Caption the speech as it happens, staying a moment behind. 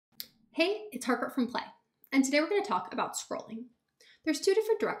Hey, it's Harcourt from Play, and today we're going to talk about scrolling. There's two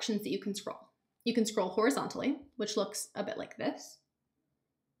different directions that you can scroll. You can scroll horizontally, which looks a bit like this,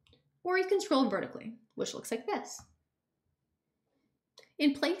 or you can scroll vertically, which looks like this.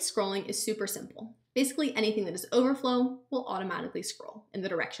 In Play, scrolling is super simple. Basically, anything that is overflow will automatically scroll in the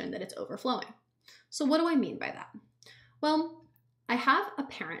direction that it's overflowing. So what do I mean by that? Well, I have a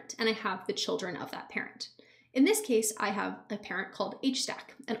parent and I have the children of that parent. In this case, I have a parent called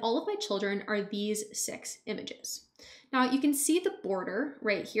HStack, and all of my children are these 6 images. Now you can see the border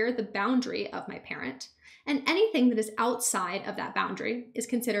right here, the boundary of my parent, and anything that is outside of that boundary is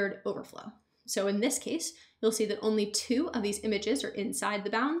considered overflow. So in this case, you'll see that only 2 of these images are inside the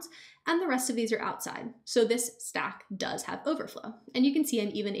bounds and the rest of these are outside. So this stack does have overflow, and you can see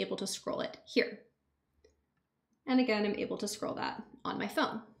I'm even able to scroll it here. And again, I'm able to scroll that on my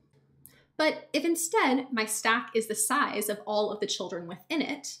phone. But if instead my stack is the size of all of the children within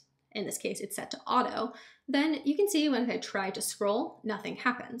it, in this case it's set to auto, then you can see when I try to scroll, nothing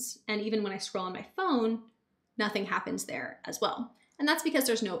happens. And even when I scroll on my phone, nothing happens there as well. And that's because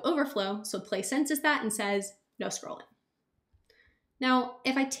there's no overflow, so Play senses that and says, no scrolling. Now,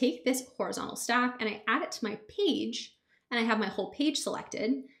 if I take this horizontal stack and I add it to my page, and I have my whole page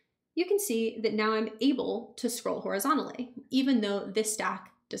selected, you can see that now I'm able to scroll horizontally, even though this stack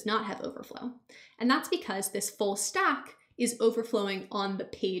does not have overflow. And that's because this full stack is overflowing on the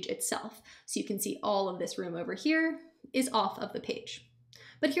page itself. So you can see all of this room over here is off of the page.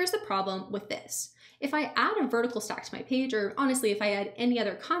 But here's the problem with this. If I add a vertical stack to my page, or honestly, if I add any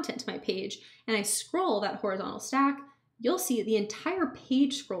other content to my page and I scroll that horizontal stack, you'll see the entire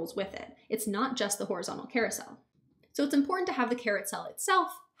page scrolls with it. It's not just the horizontal carousel. So it's important to have the carousel itself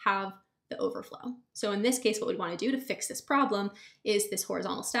have the overflow. So in this case, what we'd want to do to fix this problem is this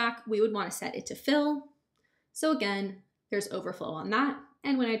horizontal stack, we would want to set it to fill. So again, there's overflow on that.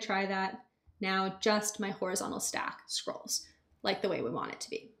 And when I try that, now just my horizontal stack scrolls like the way we want it to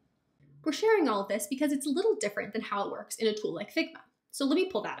be. We're sharing all of this because it's a little different than how it works in a tool like Figma. So let me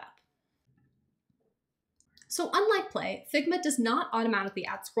pull that up. So unlike Play, Figma does not automatically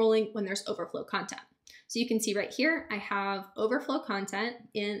add scrolling when there's overflow content. So you can see right here, I have overflow content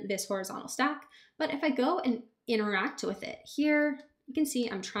in this horizontal stack, but if I go and interact with it here, you can see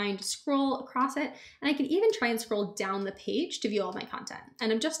I'm trying to scroll across it, and I can even try and scroll down the page to view all my content,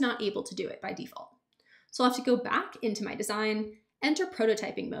 and I'm just not able to do it by default. So I'll have to go back into my design, enter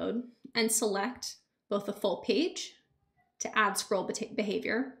prototyping mode, and select both the full page to add scroll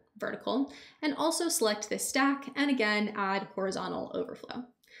behavior, vertical, and also select this stack, and again, add horizontal overflow.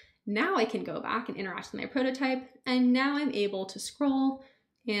 Now I can go back and interact with my prototype, and now I'm able to scroll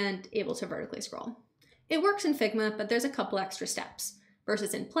and able to vertically scroll. It works in Figma, but there's a couple extra steps.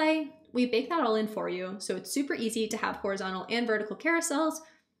 Versus in Play, we bake that all in for you, so it's super easy to have horizontal and vertical carousels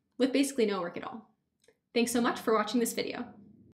with basically no work at all. Thanks so much for watching this video.